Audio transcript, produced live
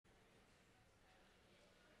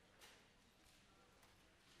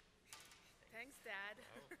Thanks, Dad.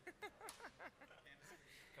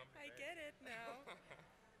 I get it now.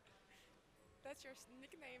 That's your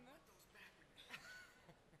nickname. Huh?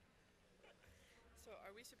 So,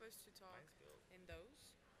 are we supposed to talk in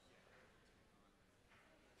those?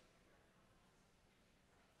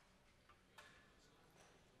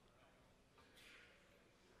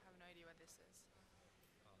 I have no idea what this is.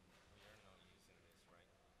 We are not using this, right?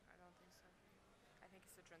 I don't think so. I think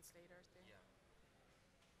it's the translator thing. Yeah.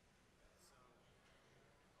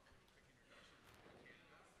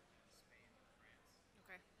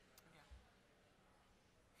 Okay. Okay.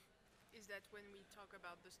 Is that when we talk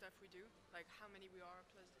about the stuff we do? Like how many we are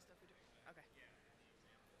plus the stuff we do? Okay.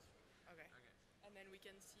 Okay. Okay. And then we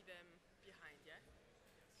can see them behind, yeah?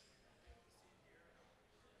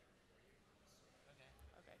 Okay.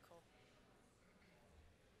 Okay, cool.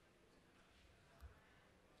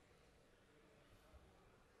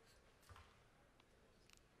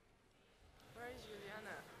 Where is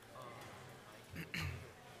Juliana?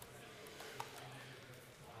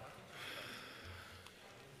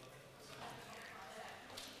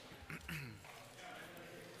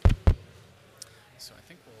 So I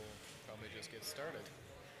think we'll probably just get started.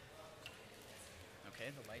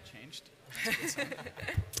 Okay, the light changed.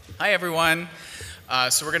 Hi, everyone.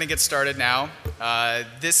 So we're going to get started now.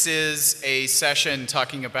 This is a session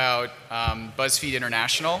talking about BuzzFeed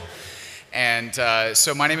International. And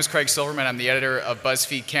so my name is Craig Silverman. I'm the editor of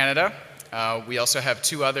BuzzFeed Canada. We also have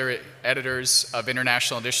two other editors of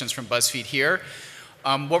international editions from BuzzFeed here.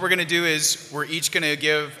 What we're going to do is we're each going to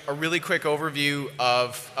give a really quick overview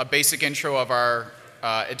of a basic intro of our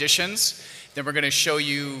editions. Then we're going to show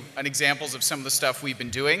you examples of some of the stuff we've been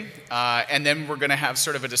doing. And then we're going to have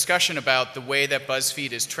sort of a discussion about the way that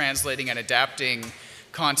BuzzFeed is translating and adapting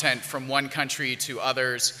content from one country to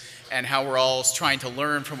others and how we're all trying to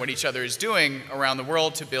learn from what each other is doing around the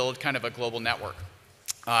world to build kind of a global network.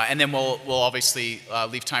 And then we'll obviously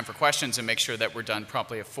leave time for questions and make sure that we're done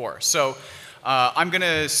promptly at 4. So I'm going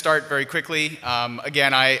to start very quickly.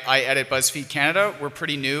 Again, I edit BuzzFeed Canada. We're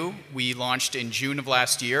pretty new. We launched in June of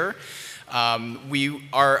last year. We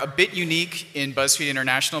are a bit unique in BuzzFeed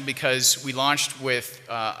International because we launched with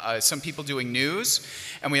some people doing news,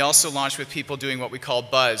 and we also launched with people doing what we call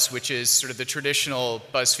Buzz, which is sort of the traditional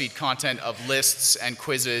BuzzFeed content of lists and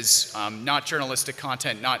quizzes, not journalistic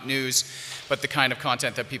content, not news, but the kind of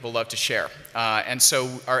content that people love to share. And so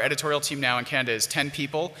our editorial team now in Canada is 10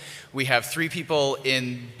 people. We have 3 people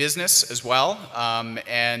in business as well.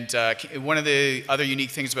 And one of the other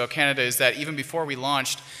unique things about Canada is that even before we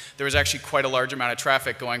launched, there was actually quite a large amount of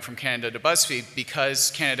traffic going from Canada to BuzzFeed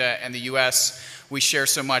because Canada and the US, we share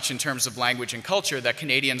so much in terms of language and culture that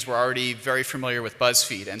Canadians were already very familiar with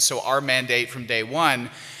BuzzFeed. And so our mandate from day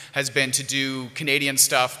one has been to do Canadian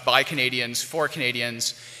stuff by Canadians for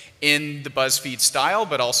Canadians in the BuzzFeed style,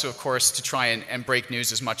 but also, of course, to try and break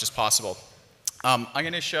news as much as possible. I'm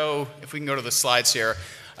going to show, if we can go to the slides here,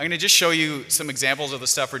 I'm going to just show you some examples of the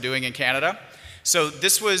stuff we're doing in Canada. So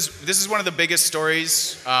this is one of the biggest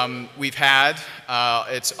stories we've had.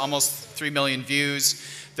 It's almost 3 million views.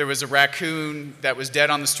 There was a raccoon that was dead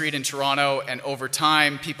on the street in Toronto, and over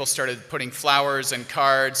time, people started putting flowers and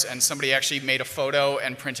cards, and somebody actually made a photo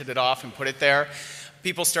and printed it off and put it there.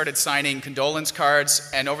 People started signing condolence cards,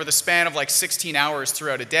 and over the span of like 16 hours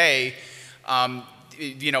throughout a day,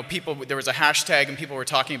 there was a hashtag and people were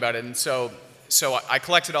talking about it, and so I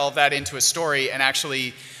collected all of that into a story, and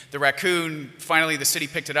actually the raccoon, finally the city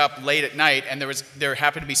picked it up late at night, and there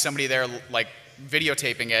happened to be somebody there like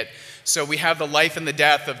videotaping it. So we have the life and the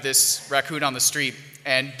death of this raccoon on the street,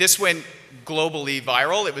 and this went globally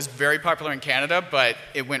viral. It was very popular in Canada, but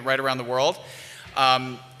it went right around the world.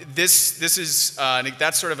 That's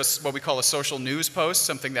sort of what we call a social news post,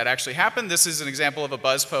 something that actually happened. This is an example of a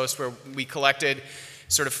Buzz post where we collected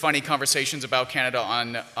sort of funny conversations about Canada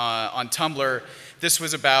on Tumblr. This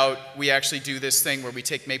was about, we actually do this thing where we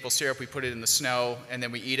take maple syrup, we put it in the snow, and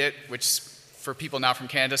then we eat it, which for people not from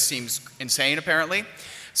Canada seems insane apparently.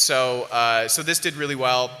 So this did really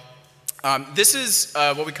well. This is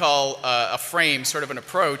what we call a frame, sort of an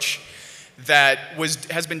approach that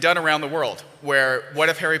has been done around the world, where what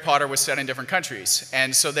if Harry Potter was set in different countries?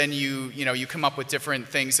 And so then you come up with different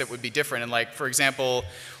things that would be different. And like, for example,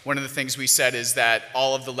 one of the things we said is that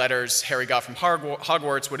all of the letters Harry got from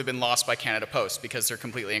Hogwarts would have been lost by Canada Post because they're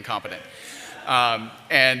completely incompetent.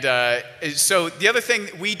 So the other thing,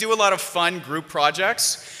 we do a lot of fun group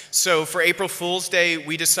projects. So for April Fool's Day,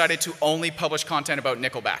 we decided to only publish content about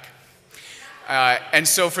Nickelback. And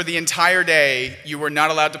so for the entire day, you were not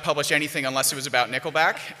allowed to publish anything unless it was about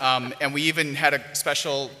Nickelback. And we even had a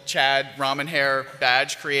special Chad Ramen Hair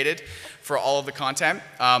badge created for all of the content.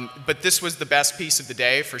 But this was the best piece of the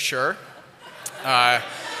day for sure.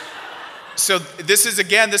 So this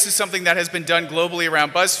is something that has been done globally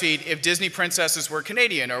around BuzzFeed. If Disney princesses were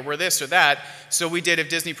Canadian or were this or that, so we did if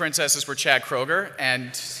Disney princesses were Chad Kroeger,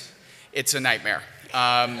 and it's a nightmare.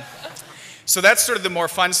 So that's sort of the more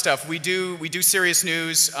fun stuff. We do serious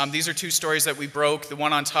news. These are 2 stories that we broke. The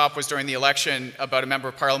one on top was during the election about a member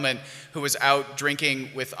of parliament who was out drinking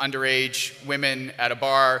with underage women at a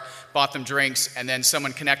bar, bought them drinks, and then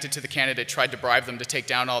someone connected to the candidate tried to bribe them to take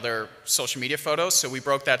down all their social media photos. So we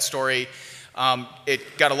broke that story. It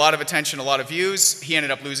got a lot of attention, a lot of views. He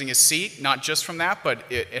ended up losing his seat, not just from that, but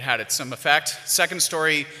it had some effect. Second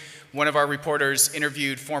story, one of our reporters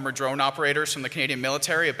interviewed former drone operators from the Canadian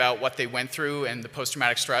military about what they went through and the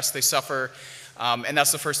post-traumatic stress they suffer. And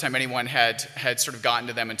that's the first time anyone had sort of gotten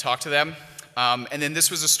to them and talked to them. And then this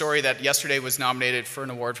was a story that yesterday was nominated for an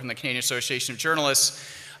award from the Canadian Association of Journalists,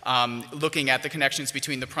 looking at the connections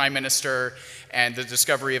between the Prime Minister and the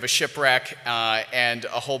discovery of a shipwreck and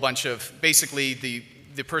a whole bunch of, basically the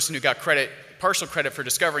person who got partial credit for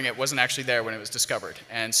discovering it wasn't actually there when it was discovered.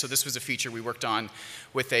 And so this was a feature we worked on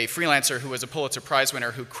with a freelancer who was a Pulitzer Prize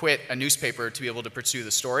winner who quit a newspaper to be able to pursue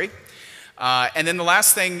the story. And then the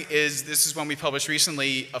last thing is, this is one we published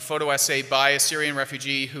recently, a photo essay by a Syrian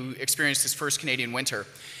refugee who experienced his first Canadian winter.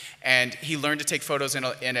 And he learned to take photos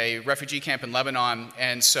in a refugee camp in Lebanon,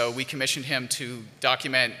 and so we commissioned him to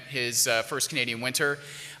document his first Canadian winter.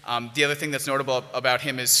 The other thing that's notable about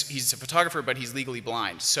him is he's a photographer, but he's legally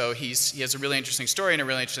blind. So he has a really interesting story and a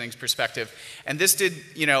really interesting perspective. And this did,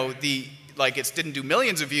 it didn't do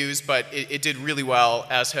millions of views, but it did really well,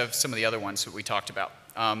 as have some of the other ones that we talked about.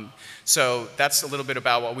 So that's a little bit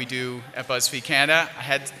about what we do at BuzzFeed Canada.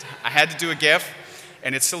 I had to do a GIF,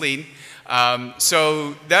 and it's Celine.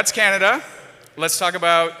 So that's Canada. Let's talk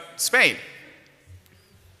about Spain.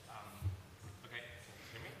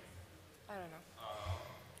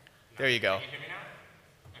 There you go.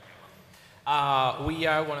 We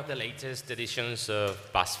are one of the latest editions of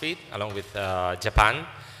BuzzFeed, along with Japan.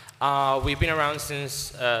 We've been around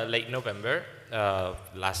since late November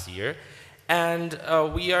last year, and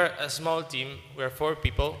we are a small team. We are 4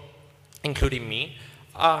 people, including me.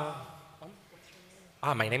 My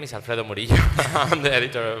name is Alfredo Murillo. I'm the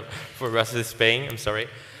editor for BuzzFeed Spain. I'm sorry.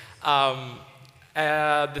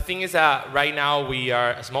 The thing is that right now we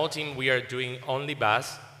are a small team. We are doing only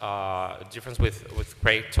Buzz. Difference with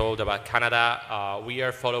Craig told about Canada, we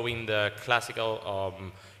are following the classical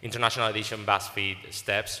international edition BuzzFeed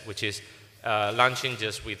steps, which is launching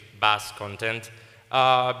just with Buzz content,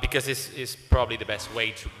 because it's probably the best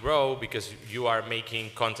way to grow, because you are making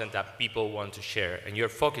content that people want to share, and you're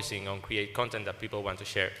focusing on create content that people want to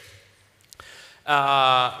share.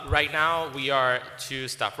 Right now, we are 2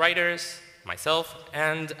 staff writers, myself,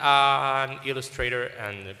 and an illustrator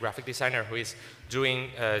and graphic designer who is doing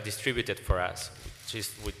distributed for us, which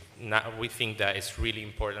is we think that it's really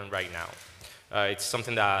important right now. It's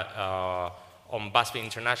something that on BuzzFeed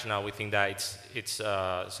International we think that it's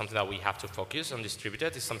something that we have to focus on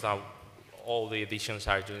distributed. It's something that all the editions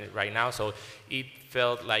are doing it right now. So it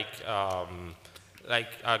felt like a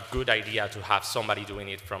good idea to have somebody doing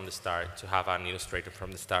it from the start, to have an illustrator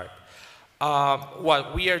from the start.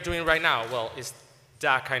 What we are doing right now, well, is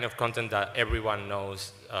that kind of content that everyone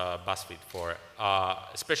knows BuzzFeed for,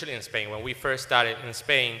 especially in Spain. When we first started in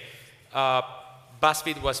Spain,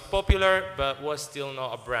 BuzzFeed was popular, but was still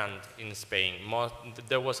not a brand in Spain.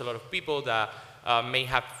 There was a lot of people that may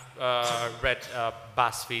have read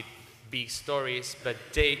BuzzFeed big stories, but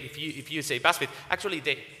if you say BuzzFeed, actually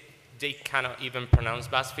they cannot even pronounce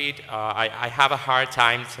BuzzFeed. I have a hard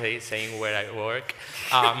time saying where I work.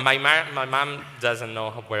 My mom doesn't know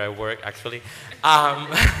where I work, actually.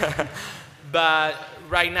 But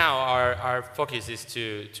right now, our focus is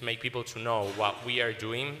to make people to know what we are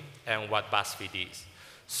doing and what BuzzFeed is.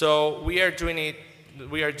 So we are doing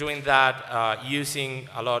that using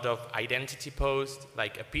a lot of identity posts,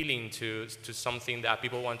 like appealing to something that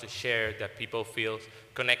people want to share, that people feel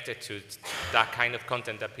connected to, that kind of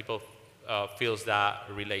content that people feels that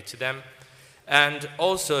relate to them. And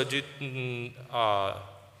also,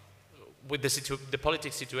 with the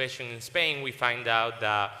politics situation in Spain, we find out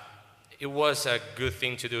that it was a good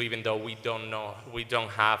thing to do, even though we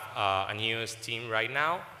don't have a news team right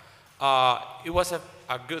now. It was a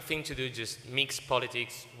good thing to do, just mix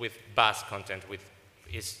politics with buzz content, with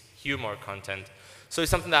its humor content. So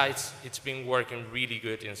it's something that it's been working really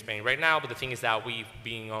good in Spain right now, but the thing is that we've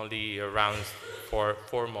been only around for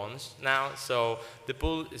 4 months now, so the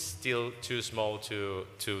pool is still too small to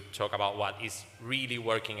talk about what is really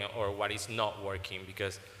working or what is not working,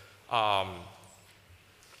 because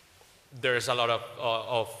there's a lot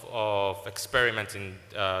of experimenting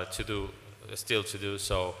still to do,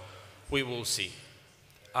 so we will see.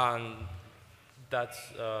 And that's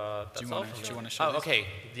all. Do you want to show this? Okay,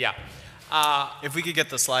 yeah. If we could get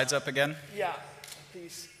the slides up again. Yeah,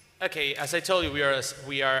 please. Okay, as I told you,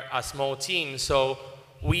 we are a small team, so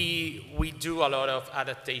we do a lot of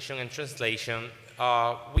adaptation and translation.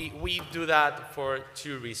 We do that for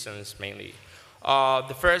two reasons mainly.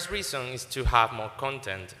 The first reason is to have more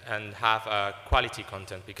content and have quality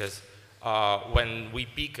content, because when we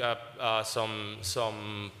pick up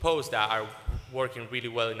some posts that are working really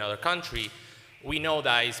well in other country, we know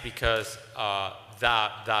that it's because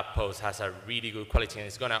that post has a really good quality and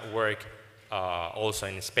it's gonna work also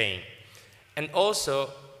in Spain. And also,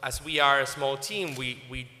 as we are a small team,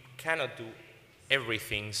 we cannot do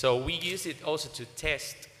everything. So we use it also to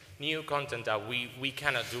test new content that we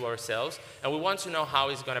cannot do ourselves. And we want to know how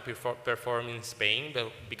it's gonna perform in Spain,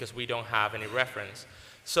 but because we don't have any reference.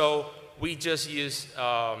 So we just use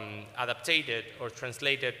adapted or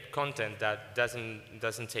translated content that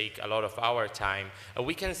doesn't take a lot of our time.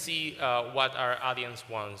 We can see what our audience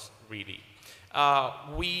wants really.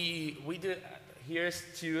 We do. Here's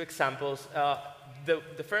two examples.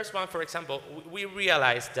 The first one, for example, we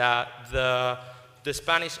realized that the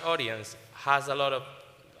Spanish audience has a lot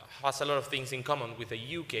of things in common with the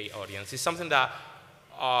UK audience. It's something that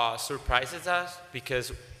surprises us,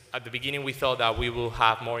 because at the beginning we thought that we will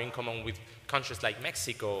have more in common with countries like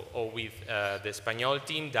Mexico or with the Espanol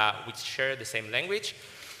team which share the same language.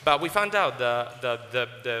 But we found out the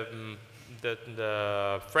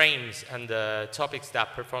frames and the topics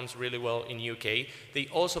that performs really well in UK, they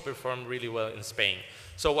also perform really well in Spain.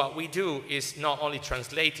 So what we do is not only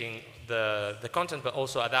translating the content, but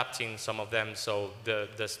also adapting some of them so the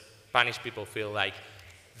Spanish people feel like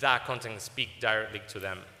that content speaks directly to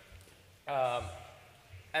them.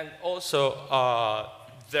 And also,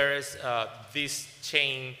 there is this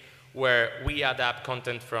chain where we adapt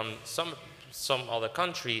content from some other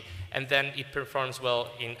country, and then it performs well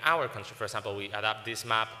in our country. For example, we adapt this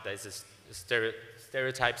map, that is a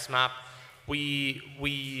stereotypes map.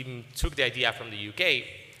 We took the idea from the UK,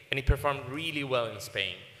 and it performed really well in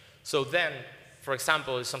Spain. So then, for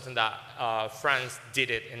example, it's something that France did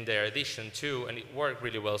it in their edition too, and it worked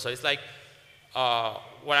really well. So it's like,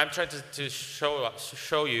 what I'm trying to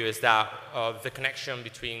show you is that the connection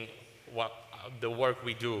between the work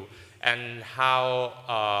we do and how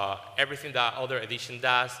everything that other edition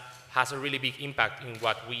does has a really big impact in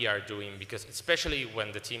what we are doing, because especially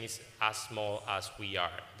when the team is as small as we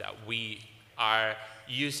are, that we are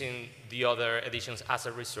using the other editions as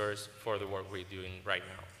a resource for the work we're doing right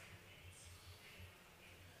now.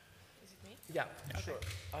 Is it me? Yeah, sure.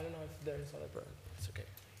 I don't know if there is other problem. It's okay.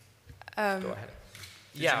 Go ahead.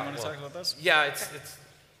 Did you want to talk about this? Yeah,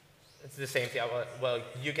 it's the same thing. Well,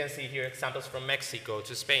 you can see here examples from Mexico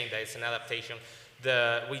to Spain. That is an adaptation.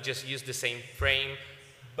 We just use the same frame,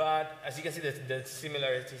 but as you can see, the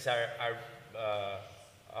similarities are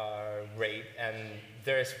great. And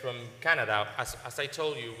there's from Canada. As I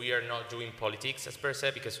told you, we are not doing politics as per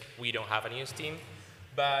se because we don't have a news team.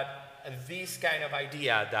 But this kind of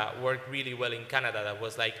idea that worked really well in Canada, that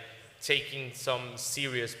was like taking some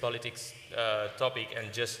serious politics topic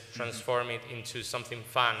and just transform it into something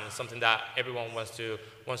fun, something that everyone wants to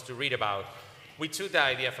read about. We took the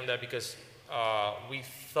idea from there because we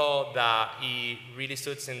thought that it really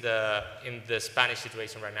suits in the Spanish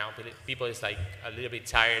situation right now. People is like a little bit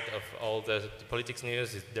tired of all the politics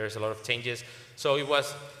news. There's a lot of changes. So it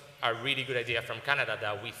was a really good idea from Canada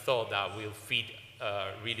that we thought that will fit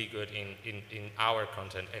really good in our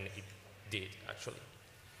content, and it did actually.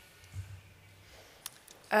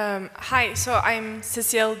 Hi, so I'm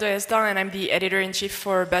Cecile Dehesdin, and I'm the editor-in-chief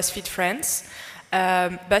for Buzzfeed France.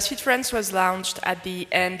 Buzzfeed France was launched at the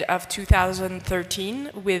end of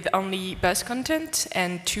 2013 with only Buzz content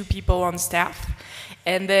and 2 people on staff.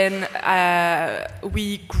 And then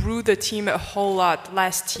we grew the team a whole lot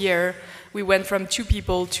last year. We went from 2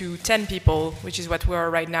 people to 10 people, which is what we are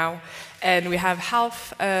right now. And we have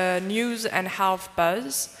half news and half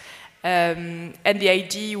Buzz. And the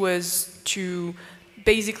idea was to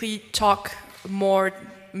basically talk more,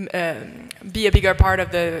 be a bigger part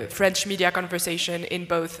of the French media conversation in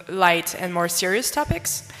both light and more serious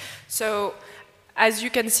topics. So, as you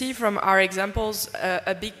can see from our examples,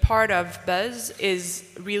 a big part of Buzz is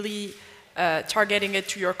really targeting it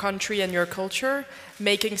to your country and your culture,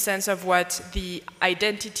 making sense of what the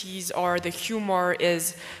identities or the humor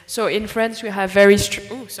is. So in France, we have very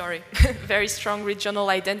strong regional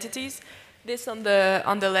identities. This on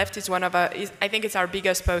the left is one of our, I think it's our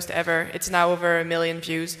biggest post ever. It's now over 1 million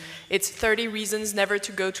views. It's 30 reasons never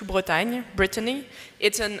to go to Bretagne, Brittany.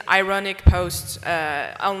 It's an ironic post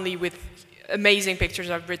only with amazing pictures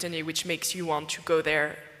of Brittany, which makes you want to go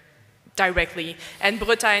there directly. And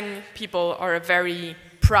Bretagne people are a very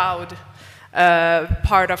proud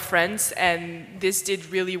part of France, and this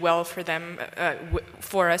did really well for them,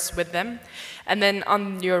 for us with them. And then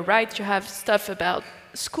on your right, you have stuff about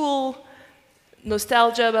school,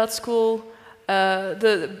 nostalgia about school.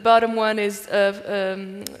 The bottom one is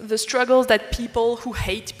the struggles that people who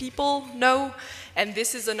hate people know. And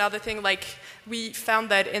this is another thing, like we found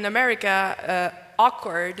that in America,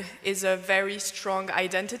 awkward is a very strong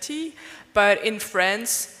identity, but in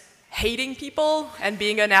France, hating people and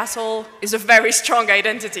being an asshole is a very strong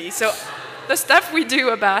identity. So the stuff we do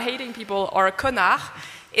about hating people, or connard,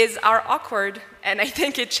 is our awkward, and I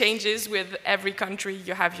think it changes with every country.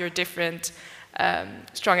 You have your different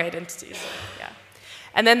strong identities. Yeah.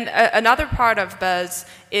 And then another part of Buzz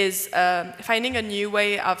is finding a new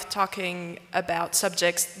way of talking about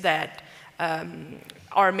subjects that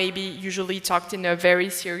are maybe usually talked in a very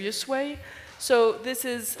serious way. So this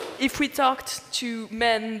is, if we talked to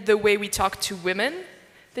men the way we talk to women,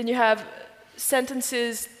 then you have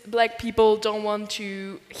sentences black people don't want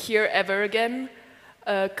to hear ever again,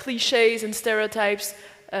 cliches and stereotypes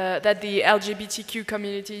that the LGBTQ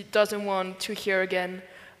community doesn't want to hear again.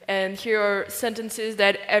 And here are sentences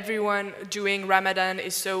that everyone doing Ramadan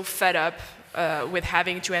is so fed up with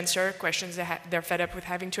having to answer, questions they're fed up with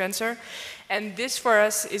having to answer. And this for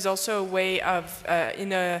us is also a way of,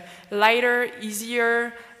 in a lighter,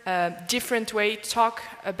 easier, different way, talk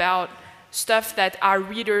about stuff that our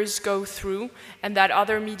readers go through and that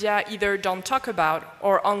other media either don't talk about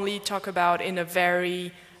or only talk about in a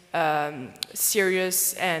very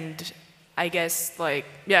serious and, I guess, like,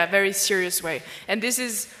 yeah, very serious way. And this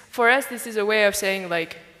is, for us, this is a way of saying,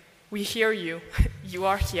 like, we hear you, you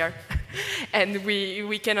are here, and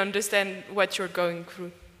we can understand what you're going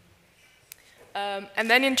through. And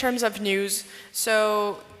then in terms of news,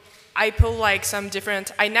 so I pull like some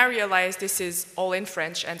different, I now realize this is all in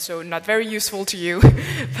French and so not very useful to you,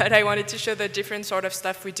 but I wanted to show the different sort of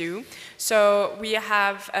stuff we do. So we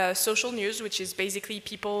have social news, which is basically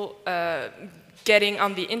people getting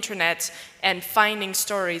on the internet and finding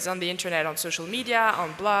stories on the internet, on social media, on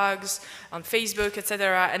blogs, on Facebook,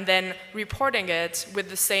 etc., and then reporting it with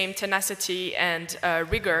the same tenacity and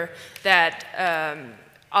rigor that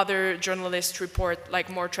other journalists report like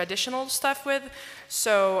more traditional stuff with.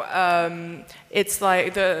 So it's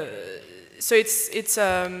like it's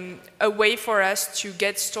a way for us to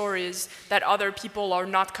get stories that other people are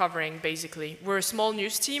not covering, basically. We're a small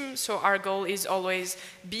news team, so our goal is always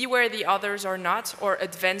be where the others are not, or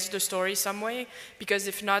advance the story some way, because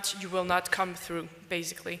if not, you will not come through,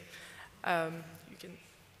 basically. You can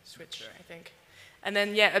switch, I think. And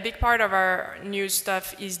then, yeah, a big part of our news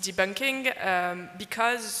stuff is debunking,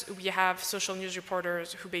 because we have social news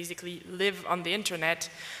reporters who basically live on the internet,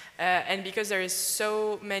 and because there is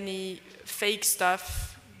so many fake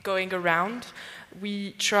stuff going around,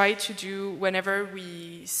 we try to do, whenever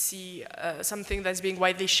we see something that's being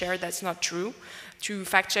widely shared that's not true, to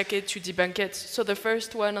fact check it, to debunk it. So the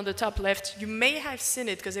first one on the top left, you may have seen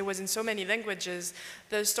it because it was in so many languages,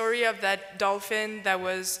 the story of that dolphin that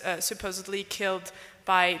was supposedly killed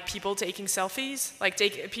by people taking selfies, like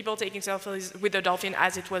people taking selfies with the dolphin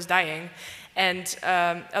as it was dying. And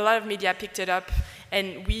a lot of media picked it up,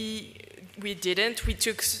 and we didn't. We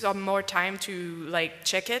took some more time to like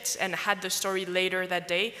check it and had the story later that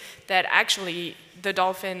day that actually the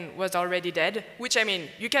dolphin was already dead, which, I mean,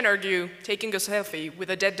 you can argue taking a selfie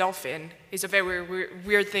with a dead dolphin is a very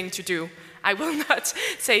weird thing to do. I will not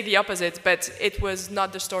say the opposite, but it was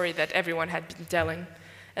not the story that everyone had been telling.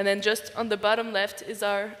 And then just on the bottom left is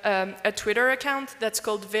our a Twitter account that's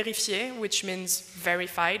called Vérifié, which means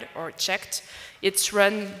verified or checked. It's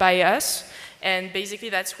run by us, and basically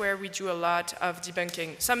that's where we do a lot of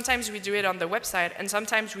debunking. Sometimes we do it on the website, and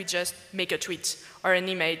sometimes we just make a tweet or an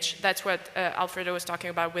image. That's what Alfredo was talking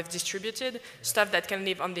about with distributed, stuff that can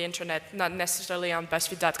live on the internet, not necessarily on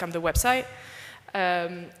BuzzFeed.com, the website.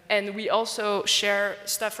 And we also share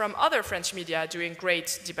stuff from other French media doing great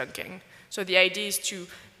debunking. So the idea is to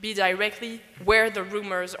be directly where the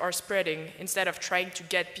rumors are spreading instead of trying to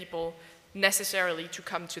get people necessarily to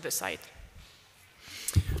come to the site.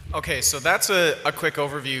 Okay, so that's a quick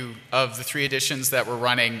overview of the 3 editions that we're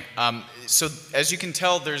running. So as you can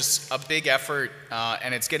tell, there's a big effort,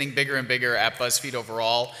 and it's getting bigger and bigger at BuzzFeed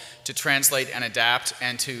overall, to translate and adapt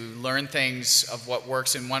and to learn things of what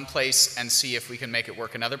works in one place and see if we can make it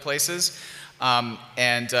work in other places.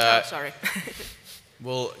 Sorry.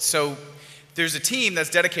 Well, so there's a team that's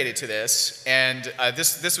dedicated to this, and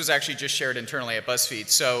this was actually just shared internally at BuzzFeed.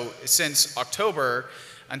 So since October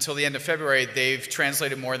until the end of February, they've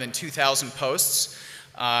translated more than 2,000 posts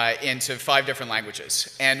into 5 different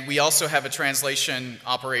languages. And we also have a translation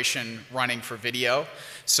operation running for video.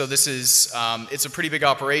 So this is, it's a pretty big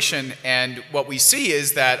operation, and what we see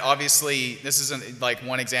is that obviously, this is like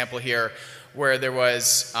one example here, where there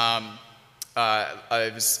was,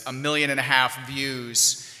 it was 1.5 million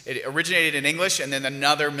views. It originated in English, and then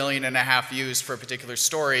another 1.5 million views for a particular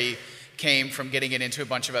story came from getting it into a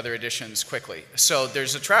bunch of other editions quickly. So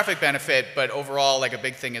there's a traffic benefit, but overall, like a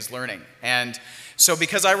big thing is learning. And so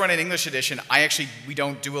because I run an English edition, we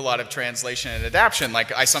don't do a lot of translation and adaptation.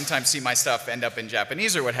 Like I sometimes see my stuff end up in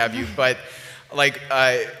Japanese or what have you, but like,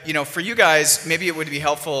 you know, for you guys, maybe it would be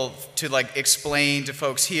helpful to like explain to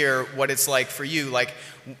folks here what it's like for you. Like,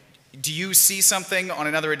 do you see something on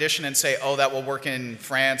another edition and say, oh, that will work in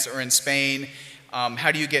France or in Spain?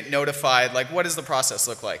 How do you get notified? Like, what does the process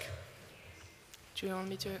look like? Do you want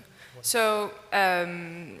me to? So,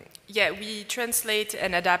 yeah, we translate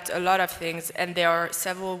and adapt a lot of things, and there are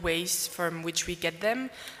several ways from which we get them.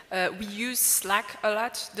 We use Slack a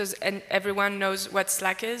lot. And everyone knows what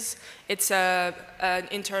Slack is? It's an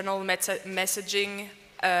internal messaging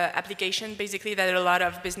application, basically, that a lot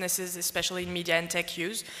of businesses, especially in media and tech,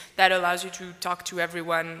 use, that allows you to talk to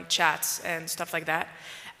everyone, chats, and stuff like that.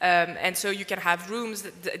 And so you can have rooms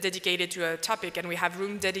dedicated to a topic, and we have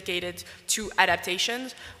rooms dedicated to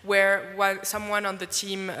adaptations, where someone on the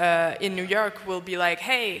team in New York will be like,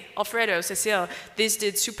 hey, Alfredo, Cecile, this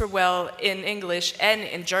did super well in English and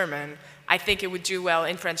in German. I think it would do well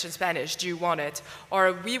in French and Spanish. Do you want it?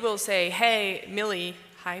 Or we will say, hey, Millie,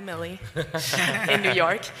 hi, Millie, in New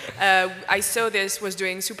York. I saw this was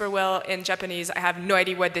doing super well in Japanese. I have no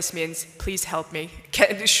idea what this means. Please help me.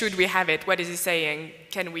 Should we have it? What is it saying?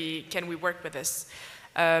 Can we work with this?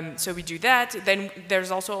 So we do that. Then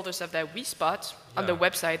there's also all the stuff that we spot on the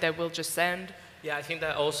website that we'll just send. Yeah, I think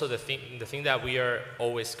that also the thing that we are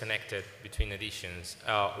always connected between editions.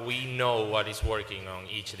 We know what is working on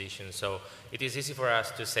each edition. So it is easy for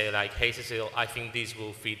us to say like, hey, Cecile, I think this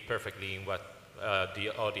will fit perfectly in what the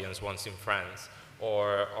audience wants in France,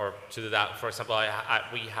 or to do that. For example,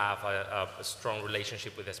 we have a strong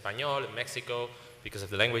relationship with Espanol in Mexico because of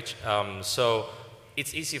the language. So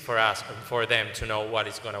it's easy for us, for them to know what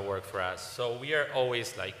is going to work for us. So we are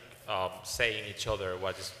always like saying each other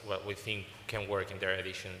what we think can work in their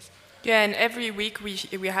editions. Yeah, and every week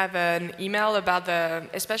we have an email about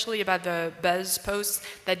especially about the buzz posts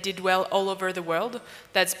that did well all over the world.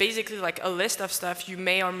 That's basically like a list of stuff you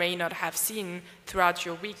may or may not have seen throughout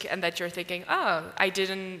your week, and that you're thinking, oh,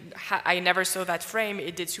 I never saw that frame.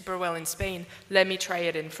 It did super well in Spain. Let me try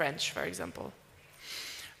it in French, for example.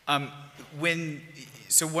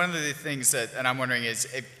 So one of the things that, and I'm wondering is,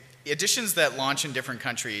 editions that launch in different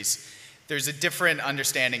countries, there's a different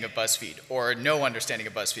understanding of BuzzFeed, or no understanding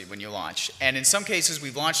of BuzzFeed when you launch. And in some cases,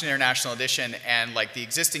 we've launched an international edition, and like the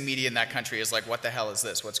existing media in that country is like, what the hell is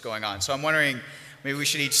this? What's going on? So I'm wondering, maybe we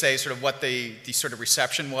should each say sort of what the sort of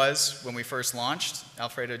reception was when we first launched.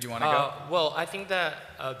 Alfredo, do you want to go? Well, I think that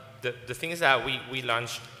the thing is that we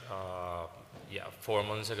launched 4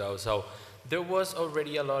 months ago. So there was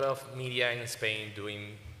already a lot of media in Spain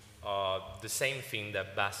doing the same thing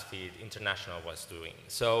that BuzzFeed International was doing.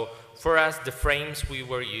 So for us, the frames we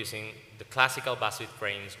were using, the classical BuzzFeed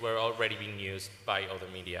frames, were already being used by other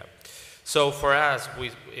media. So for us,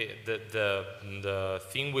 the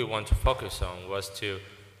thing we want to focus on was to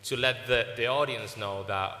let the audience know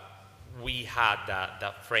that we had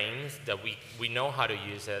that frames, that we know how to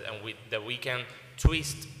use it, and that we can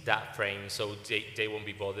twist that frame so they won't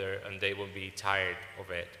be bothered and they won't be tired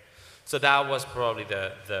of it. So that was probably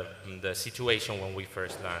the situation when we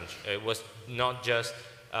first launched. It was not just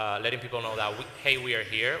letting people know that, hey, we are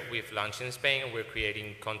here, we've launched in Spain, and we're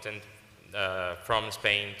creating content from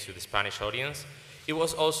Spain to the Spanish audience. It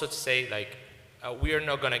was also to say, like, we are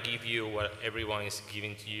not going to give you what everyone is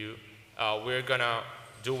giving to you. We're going to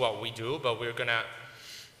do what we do, but we're going to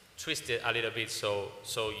twist it a little bit so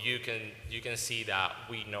you can see that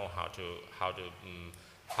we know how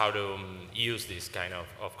to use this kind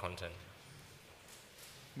of content.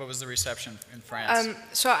 What was the reception in France?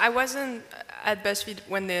 So I wasn't at BuzzFeed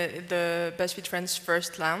when the BuzzFeed France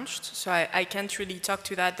first launched, so I can't really talk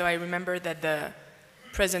to that, though I remember that the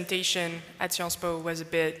presentation at Sciences Po was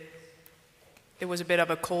there was a bit of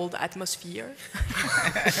a cold atmosphere.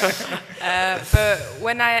 But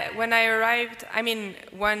when I arrived, I mean,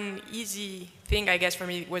 one easy thing, I guess, for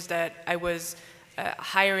me was that I was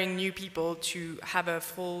hiring new people to have a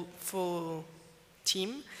full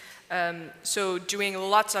team. So doing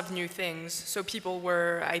lots of new things. So people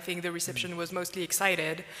were, I think the reception was mostly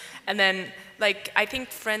excited. And then, like, I think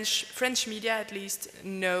French media at least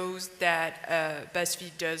knows that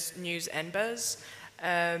BuzzFeed does news and buzz.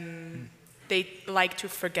 They like to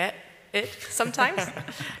forget it sometimes.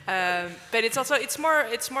 But it's also, it's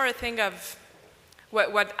more a thing of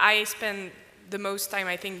what I spend the most time,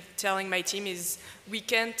 I think, telling my team is we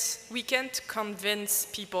can't convince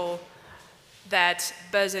people that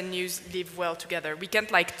buzz and news live well together. We can't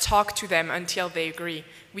like talk to them until they agree.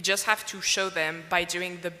 We just have to show them by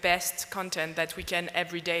doing the best content that we can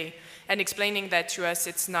every day and explaining that to us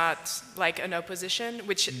it's not like an opposition,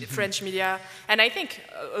 which French media, and I think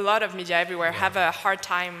a lot of media everywhere have a hard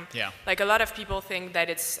time. Like a lot of people think that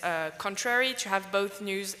it's contrary to have both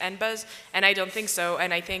news and buzz, and I don't think so.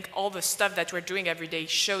 And I think all the stuff that we're doing every day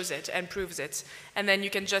shows it and proves it. And then you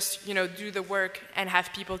can just, you know, do the work and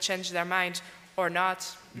have people change their mind or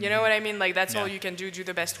not. You know what I mean? Like that's all you can do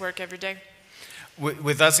the best work every day.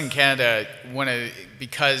 With us in Canada,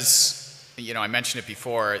 because you know, I mentioned it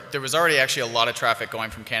before, there was already actually a lot of traffic going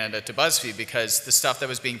from Canada to BuzzFeed because the stuff that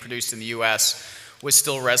was being produced in the US was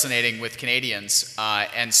still resonating with Canadians.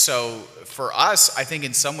 And so for us, I think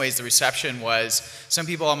in some ways the reception was, some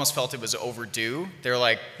people almost felt it was overdue. They're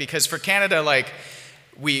like, because for Canada, like,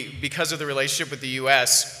 because of the relationship with the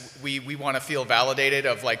US, we want to feel validated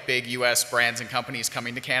of like big US brands and companies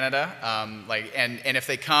coming to Canada. And if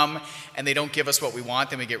they come and they don't give us what we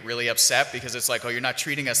want, then we get really upset because it's like, oh, you're not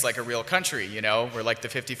treating us like a real country, you know? We're like the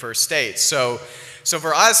 51st state. So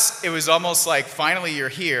for us, it was almost like, finally you're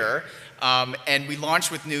here. And we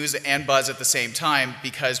launched with news and buzz at the same time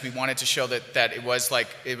because we wanted to show that it was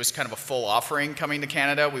kind of a full offering coming to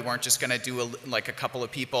Canada. We weren't just going to do like a couple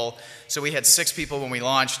of people. So we had 6 people when we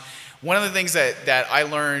launched. One of the things that I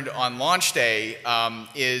learned on launch day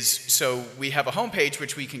is, so we have a homepage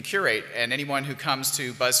which we can curate, and anyone who comes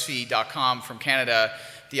to BuzzFeed.com from Canada,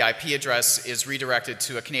 the IP address is redirected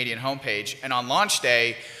to a Canadian homepage. And on launch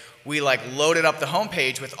day, we like loaded up the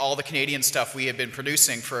homepage with all the Canadian stuff we had been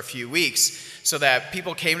producing for a few weeks so that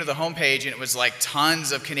people came to the homepage and it was like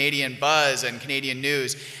tons of Canadian buzz and Canadian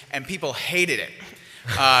news, and people hated it.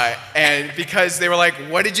 And because they were like,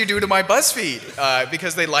 what did you do to my BuzzFeed?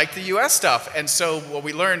 Because they liked the US stuff. And so what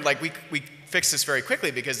we learned, like we fixed this very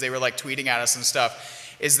quickly because they were like tweeting at us and stuff,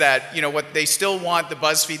 is that, you know, what they still want the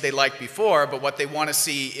BuzzFeed they liked before, but what they want to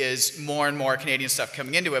see is more and more Canadian stuff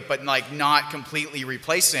coming into it, but like not completely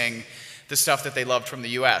replacing the stuff that they loved from the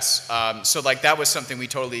US. So like that was something we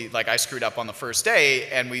totally, like I screwed up on the first day,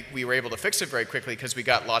 and we were able to fix it very quickly because we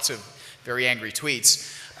got lots of very angry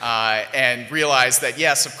tweets and realized that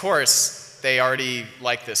yes, of course, they already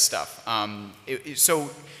like this stuff.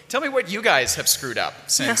 So tell me what you guys have screwed up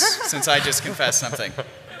since I just confessed something.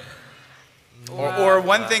 Or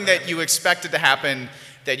one thing that you expected to happen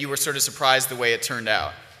that you were sort of surprised the way it turned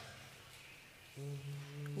out.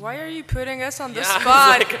 Why are you putting us on the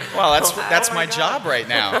spot? Like, well, that's my job right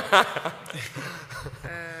now.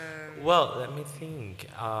 Well, let me think.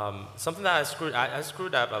 Something that I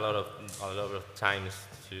screwed up a lot of times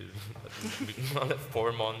to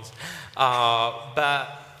 4 months. But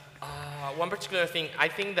one particular thing, I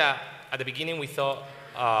think that at the beginning we thought,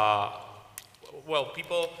 well,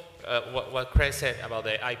 people. What Chris said about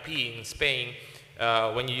the IP in Spain,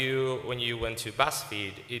 when you went to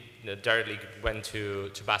BuzzFeed, it directly went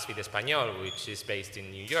to BuzzFeed Español, which is based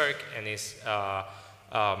in New York and is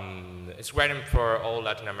it's written for all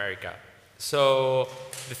Latin America. So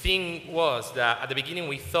the thing was that at the beginning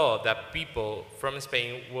we thought that people from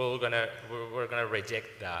Spain were gonna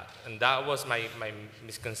reject that, and that was my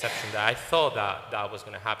misconception, that I thought that was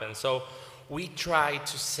gonna happen. So we tried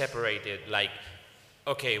to separate it, like,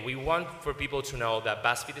 okay, we want for people to know that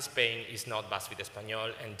BuzzFeed Spain is not BuzzFeed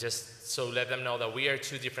Español, and just so let them know that we are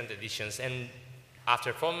 2 different editions. And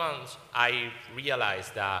after 4 months, I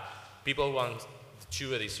realized that people want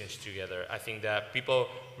 2 editions together. I think that people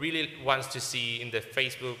really want to see in the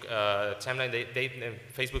Facebook timeline,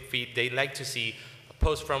 Facebook feed, they like to see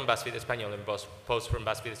posts from BuzzFeed Español and posts from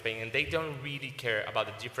BuzzFeed Spain, and they don't really care about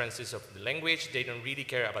the differences of the language. They don't really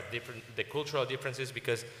care about the cultural differences,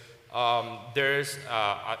 because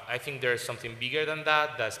I think there's something bigger than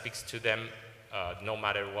that speaks to them no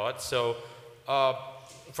matter what. So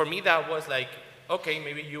for me, that was like, okay,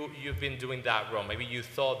 maybe you've been doing that wrong. Maybe you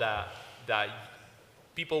thought that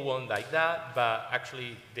people won't like that, but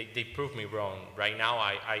actually they proved me wrong. Right now,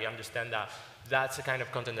 I understand that that's the kind of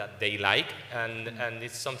content that they like, and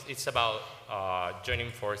it's about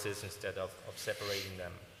joining forces instead of separating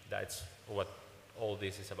them. That's what all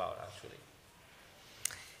this is about, actually.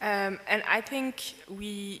 And I think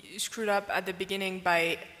we screwed up at the beginning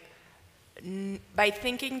by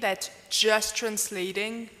thinking that just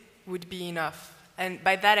translating would be enough. And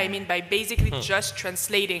by that I mean by basically just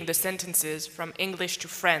translating the sentences from English to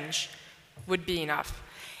French would be enough.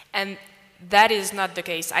 And that is not the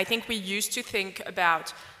case. I think we used to think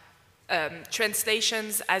about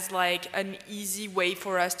translations as like an easy way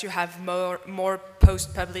for us to have more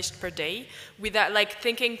posts published per day, without like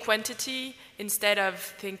thinking quantity instead of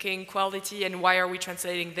thinking quality and why are we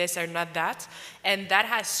translating this or not that. And that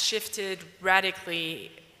has shifted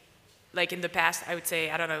radically, like in the past, I would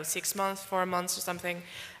say, I don't know, 6 months, 4 months or something,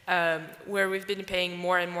 where we've been paying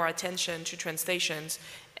more and more attention to translations.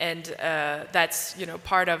 And that's, you know,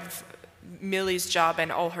 part of Millie's job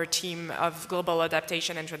and all her team of global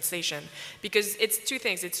adaptation and translation. Because it's two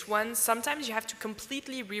things. It's one, sometimes you have to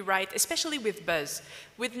completely rewrite, especially with Buzz.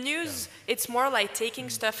 With news, it's more like taking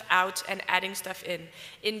stuff out and adding stuff in.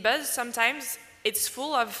 In Buzz, sometimes it's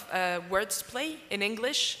full of words play in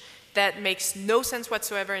English that makes no sense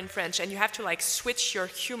whatsoever in French, and you have to like switch your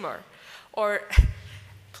humor. Or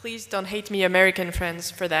please don't hate me, American friends,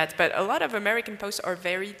 for that, but a lot of American posts are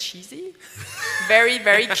very cheesy, very,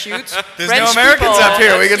 very cute. There's French no Americans people, up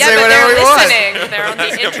here. We can yeah, say but whatever we want. They're listening. They're on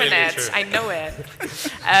the internet. I know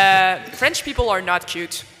it. French people are not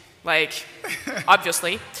cute, like,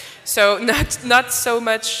 obviously. So not so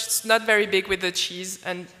much, not very big with the cheese.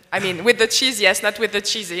 And I mean, with the cheese, yes, not with the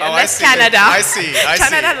cheesy. Oh, Unless I see. Canada.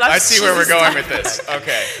 Canada loves I see where we're cheesy going stuff. with this.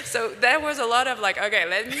 Okay. So there was a lot of like, okay,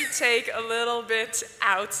 let me take a little bit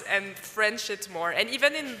out and French it more. And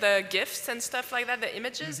even in the GIFs and stuff like that, the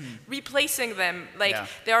images, replacing them. Like,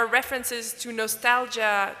 there are references to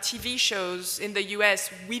nostalgia TV shows in the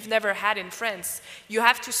US we've never had in France. You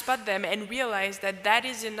have to spot them and realize that that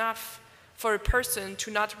is enough for a person to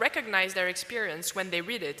not recognize their experience when they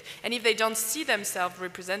read it. And if they don't see themselves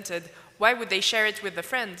represented, why would they share it with a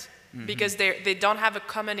friend? Because they don't have a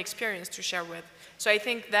common experience to share with. So I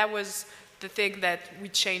think that was the thing that we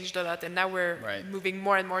changed a lot, and now we're moving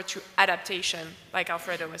more and more to adaptation, like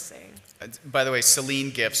Alfredo was saying. By the way, Celine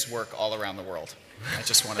GIFs work all around the world. I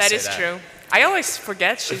just want to say that. That is true. I always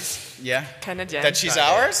forget she's Canadian. That she's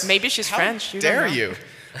ours? Maybe she's French. How dare you?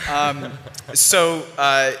 So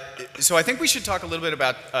I think we should talk a little bit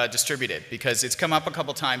about distributed, because it's come up a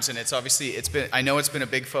couple times, and it's obviously, I know it's been a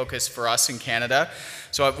big focus for us in Canada.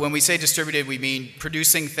 So when we say distributed, we mean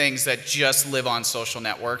producing things that just live on social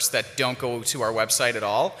networks, that don't go to our website at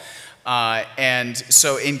all. And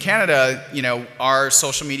so in Canada, you know, our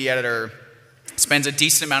social media editor spends a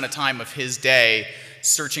decent amount of time of his day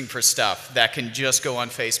searching for stuff that can just go on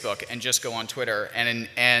Facebook and just go on Twitter.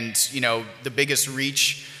 And you know, the biggest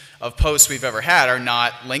reach of posts we've ever had are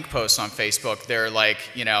not link posts on Facebook. They're like,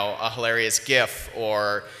 you know, a hilarious GIF,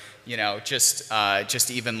 or, you know, just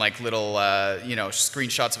even like little, you know,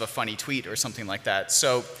 screenshots of a funny tweet or something like that.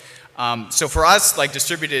 So for us, like,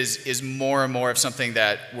 distributed is more and more of something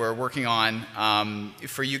that we're working on.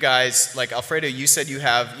 For you guys, like Alfredo, you said you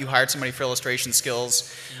hired somebody for illustration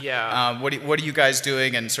skills. Yeah. What are you guys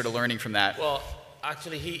doing and sort of learning from that? Well,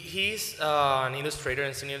 actually, he's an illustrator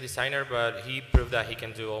and senior designer, but he proved that he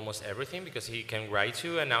can do almost everything, because he can write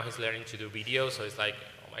too, and now he's learning to do video. So it's like,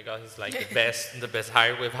 oh my God, he's like the best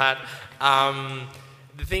hire we've had.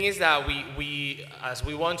 The thing is that we, as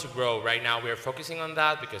we want to grow, right now we are focusing on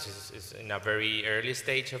that because it's in a very early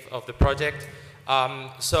stage of the project.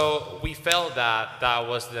 So we felt that that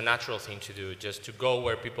was the natural thing to do, just to go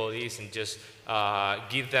where people is and just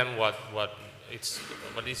give them what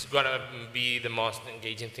is gonna be the most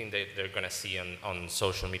engaging thing that they're gonna see on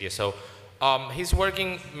social media. So he's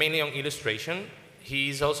working mainly on illustration.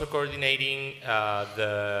 He's also coordinating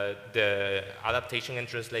the adaptation and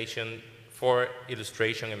translation for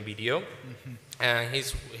illustration and video, and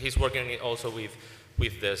he's working also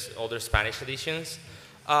with this other Spanish editions.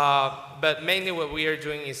 But mainly what we are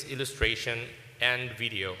doing is illustration and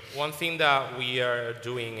video. One thing that we are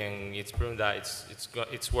doing, and it's proven that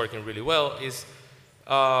it's working really well, is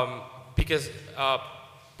because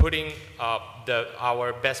putting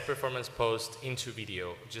our best performance post into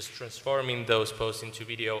video, just transforming those posts into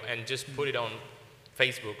video and just put it on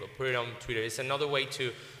Facebook or put it on Twitter. It's another way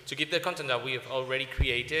to give the content that we have already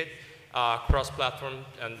created cross-platform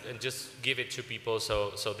and just give it to people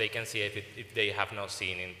so they can see it if they have not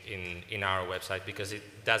seen in our website, because it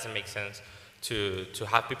doesn't make sense to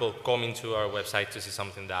have people coming to our website to see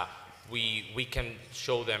something that we can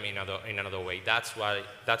show them in another way. That's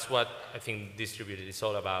what I think distributed is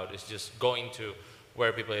all about, is just going to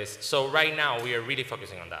where people is. So right now we are really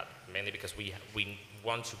focusing on that, mainly because we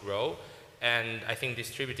want to grow, and I think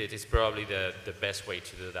distributed is probably the best way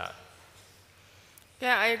to do that.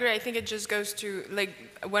 Yeah, I agree. I think it just goes to, like,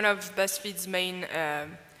 one of BuzzFeed's main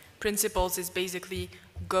principles is basically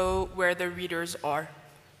go where the readers are.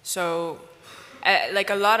 So, like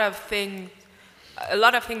a lot of things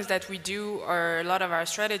that we do, or a lot of our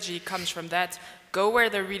strategy comes from that. Go where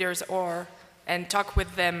the readers are and talk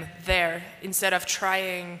with them there, instead of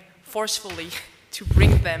trying forcefully to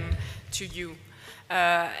bring them to you.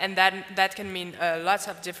 And that can mean lots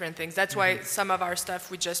of different things. That's why some of our stuff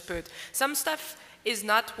we just put. Some stuff is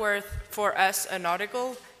not worth for us an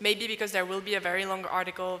article, maybe because there will be a very long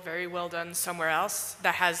article, very well done somewhere else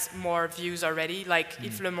that has more views already. Like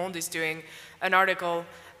if Le Monde is doing an article,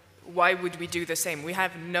 why would we do the same? We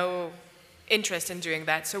have no interest in doing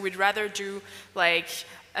that. So we'd rather do like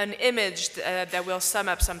an image that will sum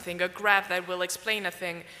up something, a graph that will explain a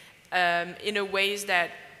thing in a ways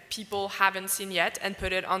that people haven't seen yet, and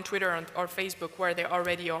put it on Twitter or Facebook where they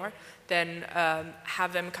already are, then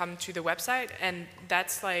have them come to the website. And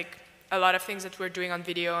that's like a lot of things that we're doing on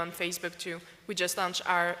video on Facebook too. We just launched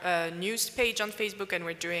our news page on Facebook, and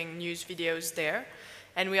we're doing news videos there.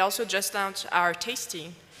 And we also just launched our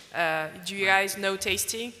Tasty. Do you guys know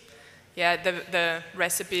Tasty? Yeah, the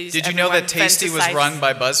recipes. Did you know that Tasty was run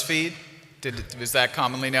by BuzzFeed? Was that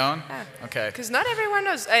commonly known? Yeah. Okay. Because not everyone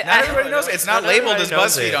knows. Not everybody knows. It's not labeled as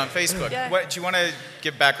BuzzFeed on Facebook. Yeah. Do you want to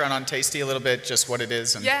give background on Tasty a little bit, just what it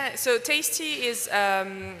is? Yeah, so Tasty is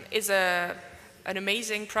an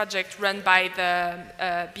amazing project run by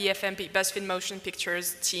the BFM, BuzzFeed Motion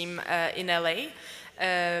Pictures team in LA.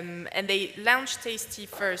 And they launched Tasty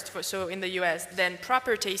first, so in the US, then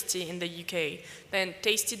Proper Tasty in the UK, then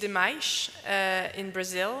Tasty Demais in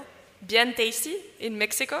Brazil, Bien Tasty in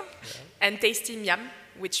Mexico, and Tasty Miam,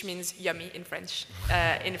 which means yummy in French,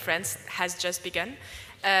 in France, has just begun.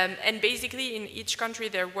 And basically in each country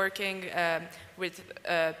they're working with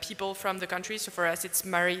people from the country. So for us it's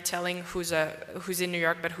Marie Telling, who's in New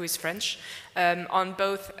York but who is French, on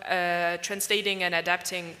both translating and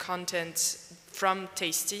adapting content from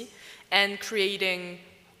Tasty and creating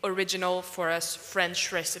original, for us,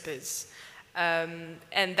 French recipes.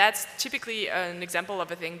 And that's typically an example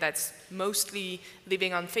of a thing that's mostly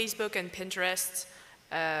living on Facebook and Pinterest.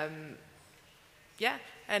 Yeah,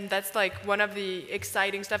 and that's like one of the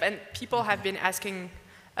exciting stuff. And people have been asking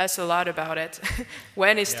us a lot about it.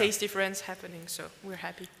 When is Tasty France happening? So we're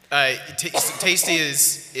happy. Tasty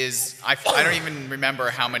is I don't even remember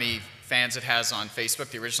how many fans it has on Facebook,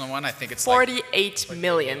 the original one. I think it's 48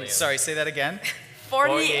 million. Sorry, say that again.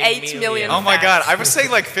 48 million. Oh my God, I was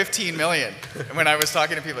saying like 15 million when I was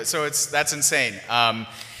talking to people. So that's insane.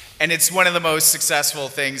 And it's one of the most successful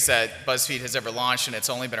things that BuzzFeed has ever launched, and it's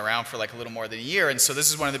only been around for like a little more than a year. And so this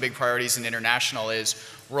is one of the big priorities in international, is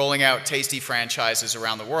rolling out Tasty franchises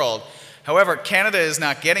around the world. However, Canada is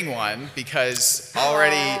not getting one because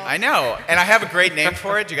already, I know, and I have a great name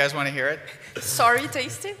for it. Do you guys want to hear it? Sorry,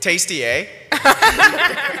 Tasty? Tasty, eh?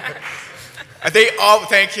 They all,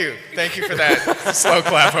 thank you for that slow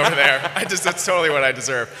clap over there. That's totally what I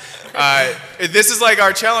deserve. This is like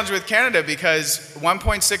our challenge with Canada, because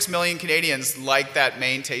 1.6 million Canadians like that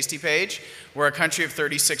main Tasty page. We're a country of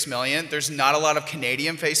 36 million. There's not a lot of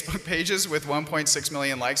Canadian Facebook pages with 1.6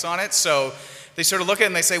 million likes on it. So they sort of look at it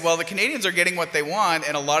and they say, well, the Canadians are getting what they want,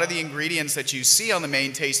 and a lot of the ingredients that you see on the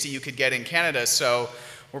main Tasty you could get in Canada. So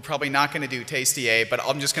we're probably not going to do Tasty A, but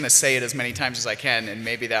I'm just going to say it as many times as I can, and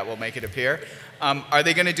maybe that will make it appear. Are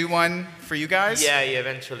they going to do one for you guys? Yeah,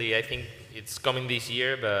 eventually. I think it's coming this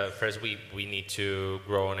year, but first we need to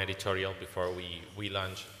grow an editorial before we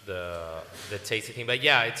launch the Tasty thing. But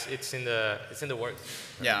yeah, it's in the works.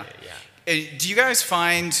 Yeah. Do you guys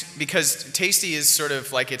find, because Tasty is sort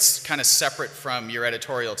of like, it's kind of separate from your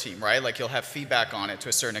editorial team, right? Like you'll have feedback on it to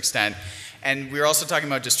a certain extent. And we were also talking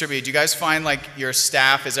about distributed. Do you guys find like your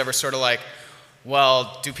staff is ever sort of like,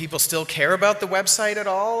 well, do people still care about the website at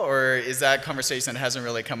all? Or is that conversation that hasn't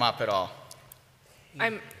really come up at all?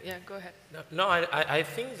 Yeah, go ahead. No, I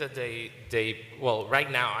think that well, right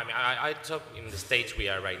now, I mean, I talk in the stage we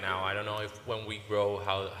are right now. I don't know if when we grow,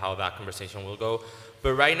 how that conversation will go.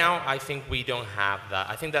 But right now, I think we don't have that.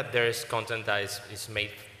 I think that there is content that is made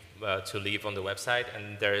to live on the website,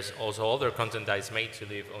 and there is also other content that is made to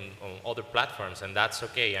live on other platforms, and that's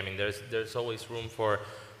okay. I mean, there's always room for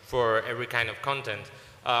every kind of content.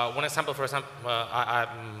 One example, for example,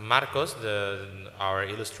 Marcos, our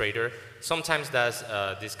illustrator, sometimes does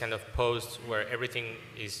this kind of post where everything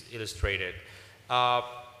is illustrated.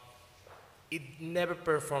 It never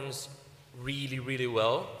performs really, really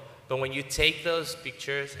well, but when you take those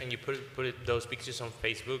pictures and you put those pictures on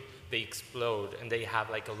Facebook, they explode and they have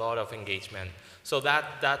like a lot of engagement. So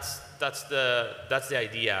that's the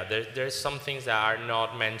idea. There's some things that are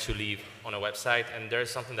not meant to live on a website, and there's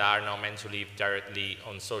something that are not meant to live directly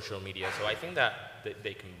on social media. So I think that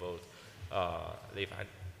they can both live.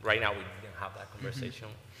 Right now we didn't have that conversation.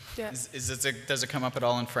 Yeah. Does it come up at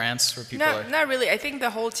all in France where people are? Not really. I think the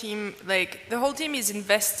whole team is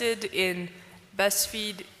invested in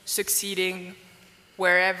BuzzFeed succeeding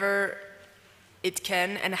wherever it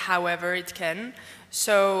can and however it can.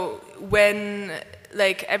 So when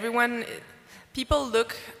people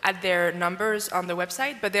look at their numbers on the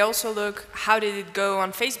website, but they also look, how did it go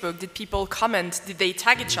on Facebook? Did people comment? Did they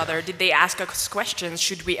tag each other? Did they ask us questions?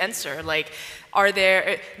 Should we answer? Like,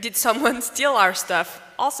 did someone steal our stuff?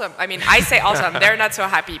 Awesome. I mean, I say awesome. They're not so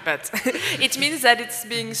happy, but it means that it's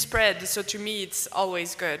being spread. So to me, it's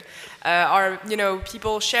always good. Are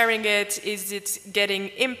people sharing it? Is it getting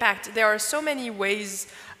impact? There are so many ways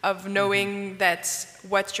of knowing that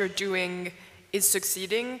what you're doing is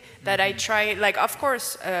succeeding that I try, of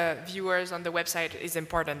course, viewers on the website is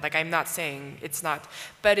important. Like, I'm not saying it's not,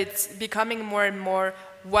 but it's becoming more and more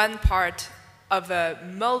one part of a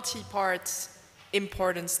multi-part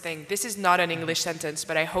importance thing. This is not an English sentence,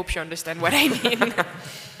 but I hope you understand what I mean.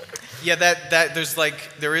 Yeah,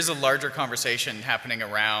 there is a larger conversation happening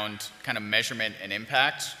around kind of measurement and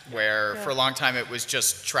impact, where for a long time it was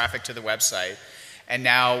just traffic to the website. And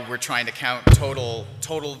now we're trying to count total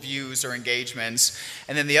views or engagements.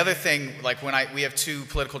 And then the other thing, we have two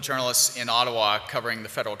political journalists in Ottawa covering the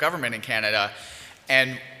federal government in Canada,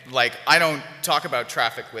 and I don't talk about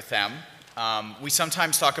traffic with them. We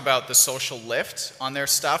sometimes talk about the social lift on their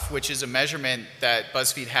stuff, which is a measurement that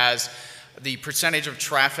BuzzFeed has, the percentage of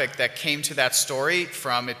traffic that came to that story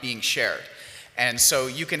from it being shared. And so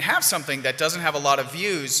you can have something that doesn't have a lot of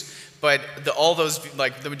views, but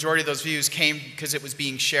the majority of those views came because it was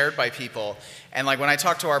being shared by people. And when I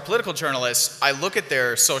talk to our political journalists, I look at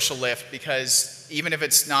their social lift, because even if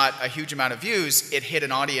it's not a huge amount of views, it hit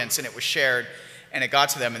an audience and it was shared and it got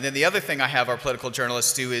to them. And then the other thing I have our political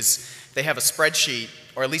journalists do is they have a spreadsheet,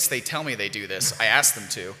 or at least they tell me they do this. I ask them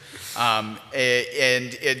to.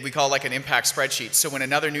 We call it an impact spreadsheet. So when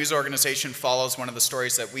another news organization follows one of the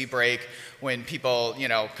stories that we break, when people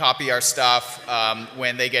copy our stuff,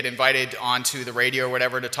 when they get invited onto the radio or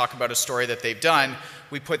whatever to talk about a story that they've done,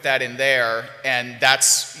 we put that in there. And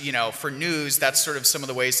that's, for news, that's sort of some of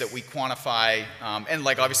the ways that we quantify, and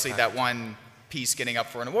obviously that one piece getting up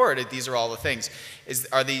for an award, these are all the things.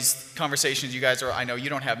 Are these conversations you guys are, I know you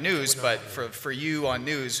don't have news, but for you on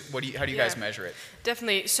news, how do you guys measure it?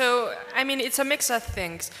 Definitely. So, I mean, it's a mix of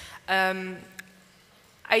things.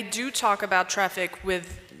 I do talk about traffic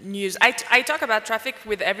with news. I talk about traffic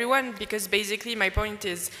with everyone, because basically my point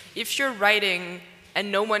is, if you're writing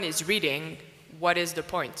and no one is reading, what is the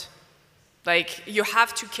point? You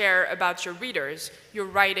have to care about your readers. You're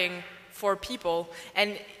writing for people,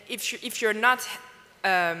 and if you're not,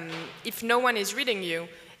 if no one is reading you,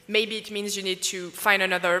 maybe it means you need to find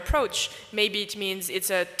another approach. Maybe it means it's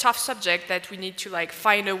a tough subject that we need to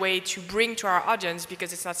find a way to bring to our audience,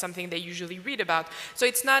 because it's not something they usually read about. So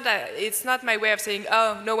it's not my way of saying,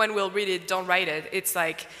 oh, no one will read it, don't write it. It's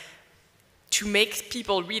to make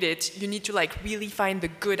people read it, you need to really find the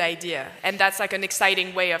good idea. And that's an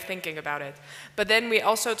exciting way of thinking about it. But then we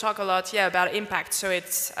also talk a lot, about impact. So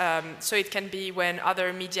it can be when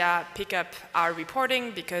other media pick up our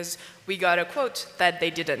reporting because we got a quote that they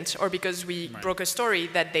didn't, or because we broke a story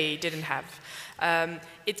that they didn't have.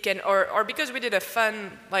 It can, or because we did a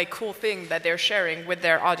fun, cool thing that they're sharing with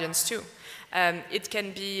their audience too. It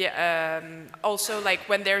can be also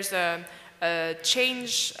when there's a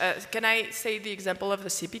change. Can I say the example of the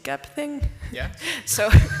sippy cup thing? Yeah. So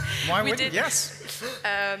why wouldn't? Yes.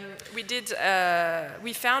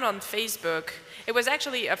 We found on Facebook. It was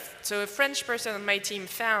actually a French person on my team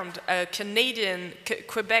found a Canadian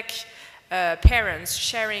Quebec parents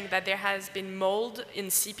sharing that there has been mold in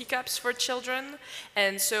sippy cups for children,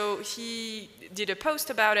 and so he did a post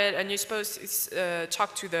about it. A news post,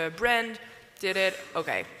 talked to the brand. Did it?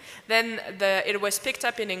 Okay. Then it was picked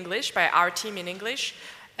up in English by our team in English,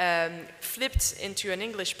 flipped into an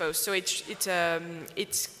English post. So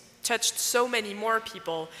it touched so many more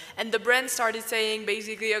people. And the brand started saying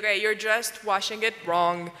basically, okay, you're just washing it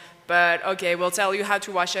wrong, but okay, we'll tell you how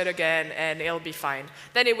to wash it again and it'll be fine.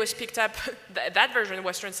 Then it was picked up, that version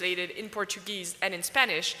was translated in Portuguese and in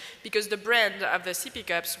Spanish, because the brand of the sippy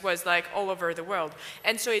cups was all over the world.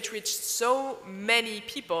 And so it reached so many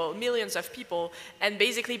people, millions of people, and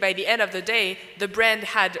basically by the end of the day, the brand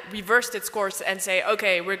had reversed its course and say,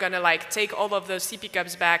 okay, we're gonna take all of those sippy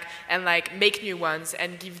cups back and make new ones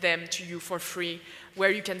and give them to you for free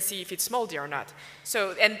where you can see if it's moldy or not.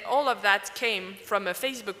 So, and all of that came from a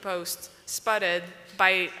Facebook post spotted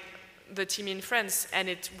by the team in France, and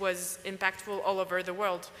it was impactful all over the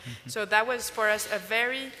world. So that was for us a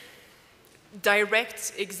very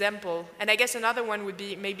direct example. And I guess another one would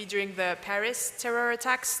be maybe during the Paris terror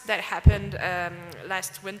attacks that happened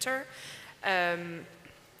last winter. The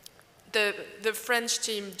French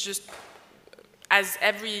team, just as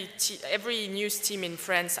every news team in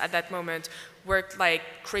France at that moment, worked like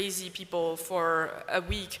crazy people for a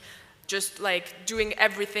week, just like doing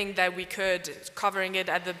everything that we could, covering it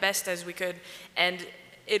at the best as we could. And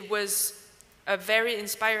it was a very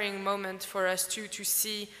inspiring moment for us to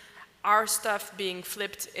see our stuff being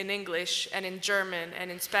flipped in English and in German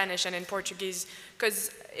and in Spanish and in Portuguese,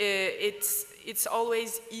 because it's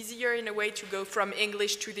always easier in a way to go from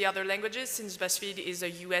English to the other languages, since BuzzFeed is a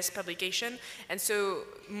US publication. And so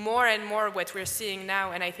more and more what we're seeing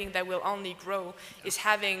now, and I think that will only grow, is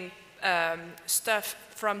having stuff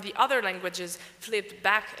from the other languages flipped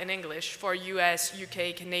back in English for US,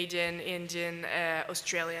 UK, Canadian, Indian,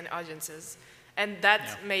 Australian audiences. And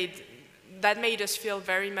that made us feel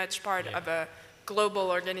very much part of a global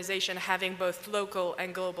organization having both local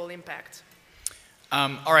and global impact.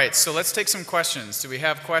 All right, so let's take some questions. Do we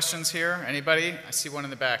have questions here? Anybody? I see one in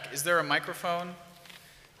the back. Is there a microphone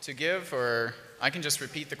to give, or I can just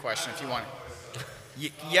repeat the question if you want.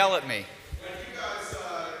 Yell at me.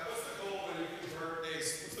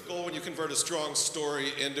 What's the goal when you convert a strong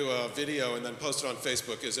story into a video and then post it on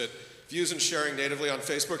Facebook? Is it views and sharing natively on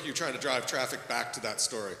Facebook, or are you trying to drive traffic back to that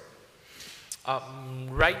story?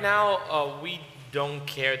 Right now, we don't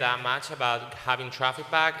care that much about having traffic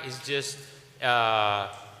back. It's just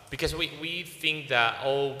because we think that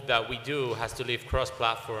all that we do has to live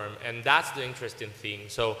cross-platform, and that's the interesting thing.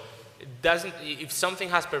 So it doesn't, if something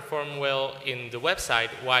has performed well in the website,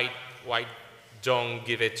 why don't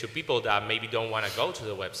give it to people that maybe don't want to go to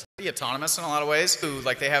the website? Be autonomous in a lot of ways.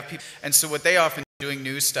 Like they have people, and so what they often do doing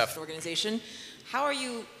news stuff. Organization, how are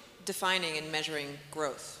you defining and measuring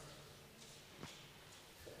growth?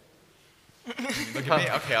 Look at me.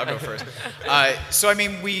 Okay, I'll go first. So I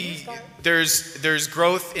mean, there's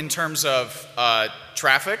growth in terms of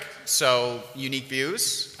traffic, so unique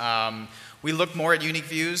views. We look more at unique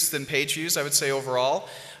views than page views, I would say overall.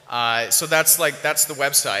 So that's the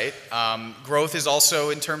website. Growth is also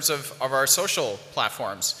in terms of our social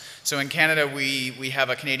platforms. So in Canada, we have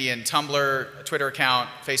a Canadian Tumblr, a Twitter account,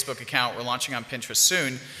 Facebook account. We're launching on Pinterest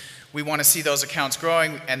soon. We want to see those accounts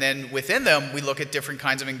growing, and then within them, we look at different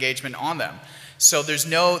kinds of engagement on them. So there's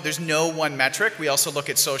no one metric. We also look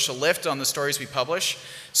at social lift on the stories we publish.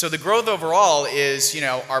 So the growth overall is,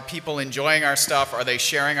 are people enjoying our stuff? Are they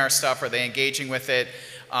sharing our stuff? Are they engaging with it?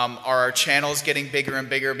 Are our channels getting bigger and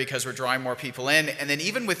bigger because we're drawing more people in? And then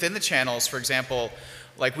even within the channels, for example,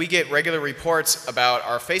 like we get regular reports about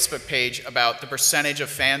our Facebook page about the percentage of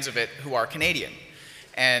fans of it who are Canadian.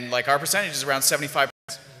 And like our percentage is around 75%.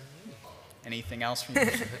 Anything else from you?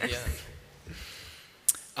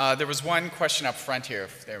 Yeah. There was one question up front here.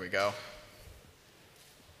 There we go.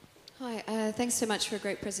 Hi, thanks so much for a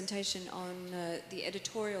great presentation on the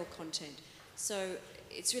editorial content. So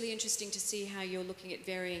it's really interesting to see how you're looking at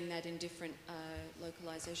varying that in different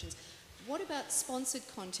localizations. What about sponsored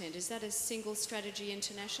content? Is that a single strategy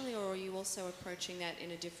internationally, or are you also approaching that in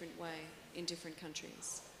a different way in different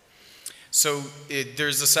countries? So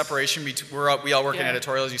there's a separation between, we all work in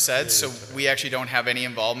editorial, as you said, so we actually don't have any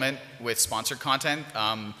involvement with sponsored content.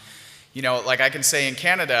 Like I can say in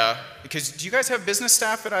Canada, because do you guys have business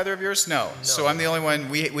staff at either of yours? No. So I'm the only one.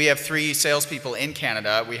 We have 3 salespeople in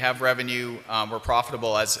Canada. We have revenue. We're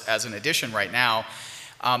profitable as an addition right now.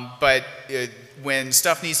 But when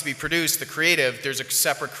stuff needs to be produced, the creative, there's a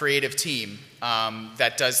separate creative team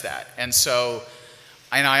that does that. And so,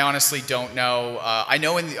 and I honestly don't know. I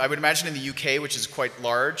know I would imagine in the UK, which is quite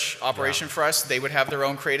large operation for us, they would have their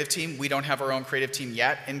own creative team. We don't have our own creative team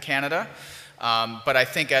yet in Canada. But I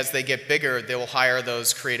think as they get bigger, they will hire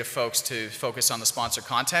those creative folks to focus on the sponsored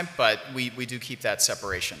content, but we do keep that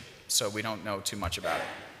separation. So we don't know too much about it.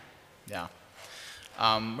 Yeah.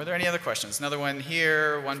 Were there any other questions? Another one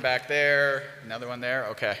here, one back there, another one there.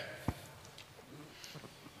 Okay.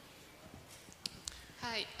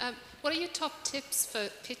 Hi. What are your top tips for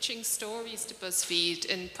pitching stories to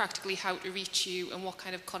BuzzFeed and practically how to reach you and what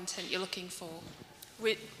kind of content you're looking for?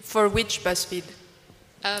 For which BuzzFeed?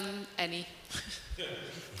 Any.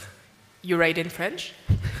 You write in French?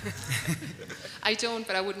 I don't,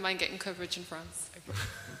 but I wouldn't mind getting coverage in France.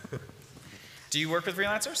 Do you work with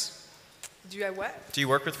freelancers? Do I what? Do you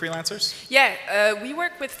work with freelancers? Yeah, we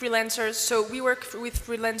work with freelancers. So we work with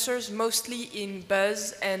freelancers mostly in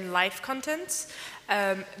buzz and live content,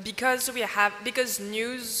 because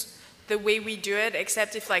news, the way we do it,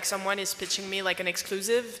 except if like someone is pitching me like an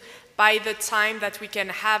exclusive, by the time that we can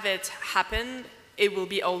have it happen, it will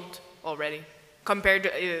be old already compared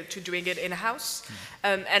to doing it in-house.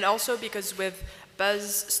 And also because with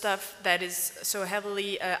buzz stuff that is so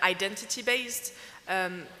heavily identity-based,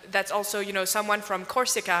 that's also, someone from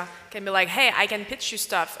Corsica can be like, hey, I can pitch you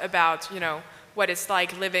stuff about, what it's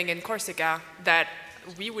like living in Corsica that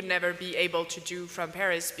we would never be able to do from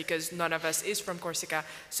Paris because none of us is from Corsica.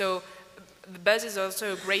 So the buzz is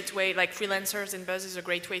also a great way, like freelancers in buzz is a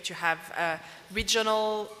great way to have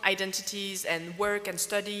regional identities and work and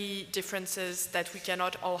study differences that we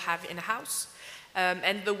cannot all have in-house.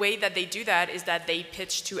 And the way that they do that is that they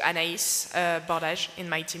pitch to Anaïs Bordage in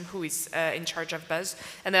my team, who is in charge of buzz,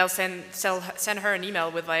 and they'll send her an email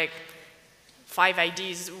with like 5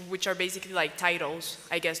 IDs, which are basically like titles.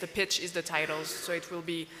 I guess the pitch is the titles, so it will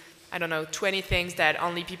be, I don't know, 20 things that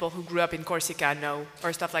only people who grew up in Corsica know,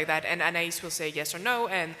 or stuff like that. And Anaïs will say yes or no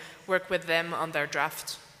and work with them on their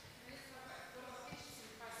draft.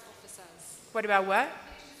 What about what?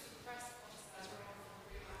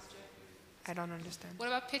 I don't understand. What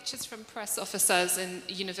about pitches from press officers in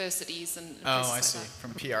universities and Oh, I like see. that?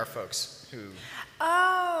 From PR folks who...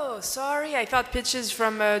 Oh, sorry. I thought pitches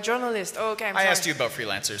from a journalist. Oh, okay, I'm sorry. I asked you about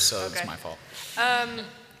freelancers, so Okay. it's my fault.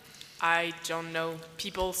 I don't know.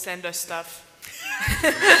 People send us stuff.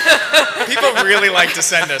 People really like to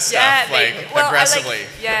send us stuff, aggressively.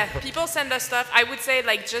 People send us stuff. I would say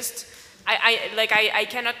I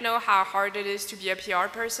cannot know how hard it is to be a PR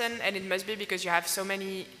person, and it must be because you have so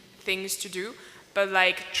many things to do, but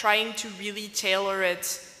like trying to really tailor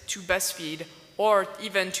it to BuzzFeed or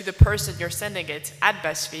even to the person you're sending it at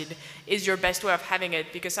BuzzFeed is your best way of having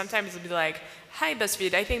it, because sometimes it'll be like, hi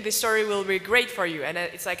BuzzFeed, I think this story will be great for you, and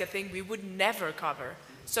it's like a thing we would never cover.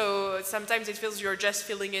 So sometimes it feels you're just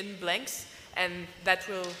filling in blanks, and that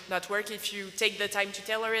will not work. If you take the time to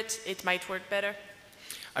tailor it, it might work better.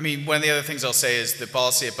 I mean, one of the other things I'll say is the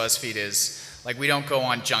policy at BuzzFeed is, like, we don't go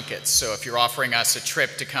on junkets. So if you're offering us a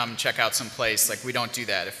trip to come check out some place, like, we don't do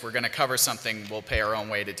that. If we're going to cover something, we'll pay our own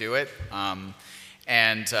way to do it.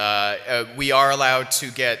 We are allowed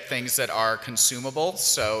to get things that are consumable.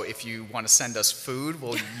 So if you want to send us food,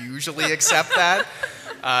 we'll usually accept that.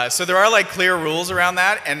 So there are, like, clear rules around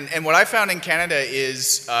that. And what I found in Canada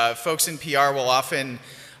is folks in PR will often...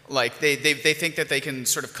 like they think that they can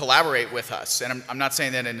sort of collaborate with us, and I'm not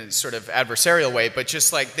saying that in a sort of adversarial way, but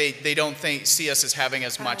just like they don't see us as having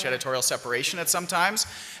as much editorial separation at sometimes,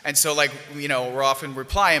 and so like we're often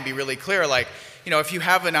reply and be really clear, like if you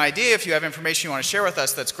have an idea, if you have information you want to share with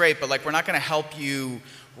us, that's great, but like we're not going to help you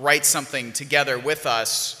write something together with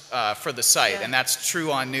us for the site, and that's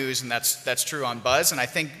true on news, and that's true on buzz, and I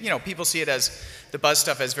think people see it as the buzz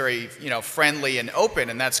stuff as very friendly and open,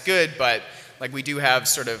 and that's good, but like we do have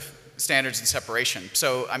sort of standards and separation.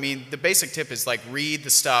 So, I mean, the basic tip is like read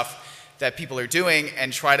the stuff that people are doing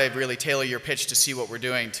and try to really tailor your pitch to see what we're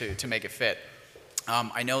doing to make it fit.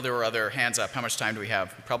 I know there were other hands up. How much time do we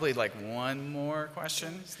have? Probably like one more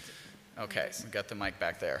question? Okay, we got the mic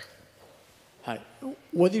back there. Hi.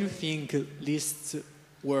 What do you think lists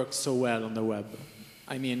work so well on the web?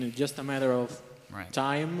 I mean, just a matter of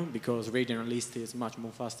time, because reading a list is much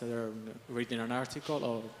more faster than reading an article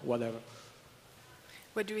or whatever.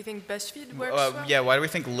 What do we think BuzzFeed works well? Yeah, why do we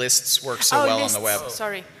think lists work so well lists. on the web?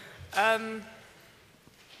 Sorry.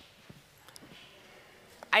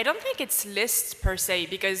 I don't think it's lists per se,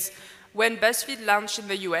 because when BuzzFeed launched in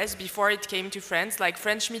the US, before it came to France, like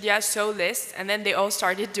French media saw lists, and then they all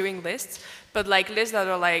started doing lists, but like lists that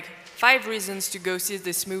are like 5 reasons to go see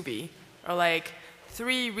this movie, or like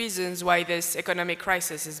 3 reasons why this economic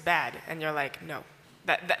crisis is bad, and you're like, no.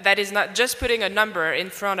 That is not, just putting a number in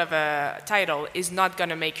front of a title is not going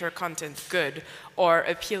to make your content good or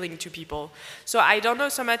appealing to people. So I don't know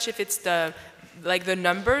so much if it's the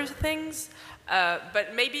number things,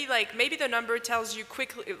 but maybe the number tells you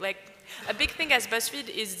quickly, like a big thing as BuzzFeed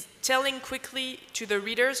is telling quickly to the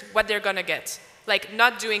readers what they're going to get, like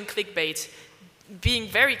not doing clickbait, being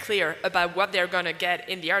very clear about what they're going to get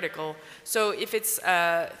in the article. So if it's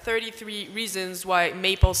 33 reasons why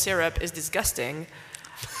maple syrup is disgusting,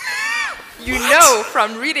 you know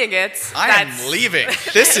from reading it I'm leaving.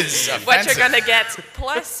 This is offensive. What you're going to get.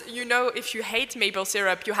 Plus, if you hate maple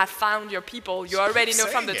syrup, you have found your people. You already know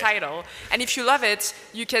from the title. And if you love it,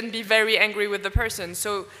 you can be very angry with the person.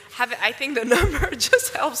 So I think the number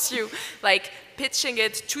just helps you, like pitching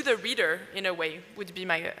it to the reader in a way would be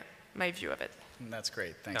my view of it. That's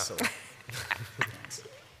great. Thanks, Silver.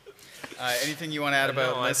 Anything you want to add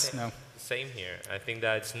about lists? No. Same here. I think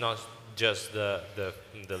that it's not just the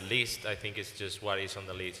list. I think it's just what is on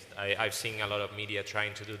the list. I've seen a lot of media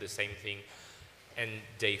trying to do the same thing, and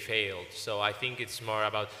they failed. So I think it's more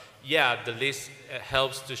about, yeah, the list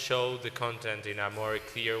helps to show the content in a more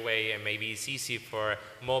clear way, and maybe it's easy for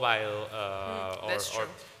mobile that's true.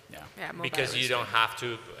 Yeah, because you don't have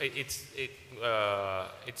to. It's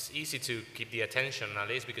easy to keep the attention on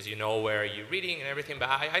a list because you know where you're reading and everything. But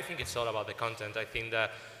I think it's all about the content. I think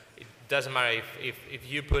that it doesn't matter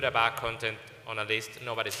if you put a bad content on a list,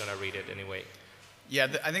 nobody's going to read it anyway. Yeah,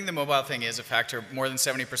 I think the mobile thing is a factor. More than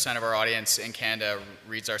 70% of our audience in Canada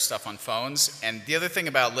reads our stuff on phones. And the other thing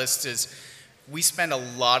about lists is we spend a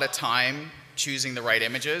lot of time choosing the right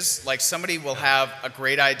images. Like somebody will have a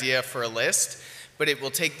great idea for a list, but it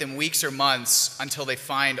will take them weeks or months until they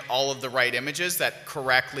find all of the right images that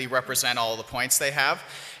correctly represent all the points they have.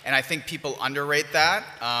 And I think people underrate that.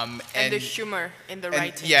 And the humor in the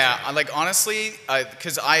writing. Yeah, like honestly,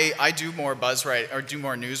 because I do more do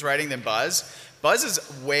more news writing than Buzz. Buzz is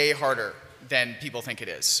way harder than people think it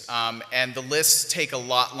is. And the lists take a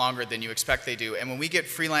lot longer than you expect they do. And when we get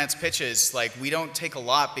freelance pitches, like we don't take a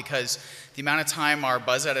lot because the amount of time our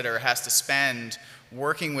Buzz editor has to spend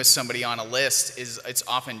working with somebody on a list it's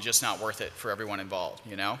often just not worth it for everyone involved,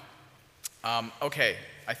 you know? Okay,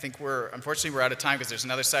 I think unfortunately we're out of time because there's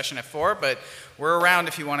another session at 4, but we're around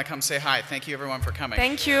if you want to come say hi. Thank you everyone for coming.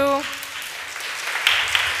 Thank you. Here,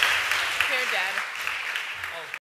 Dad.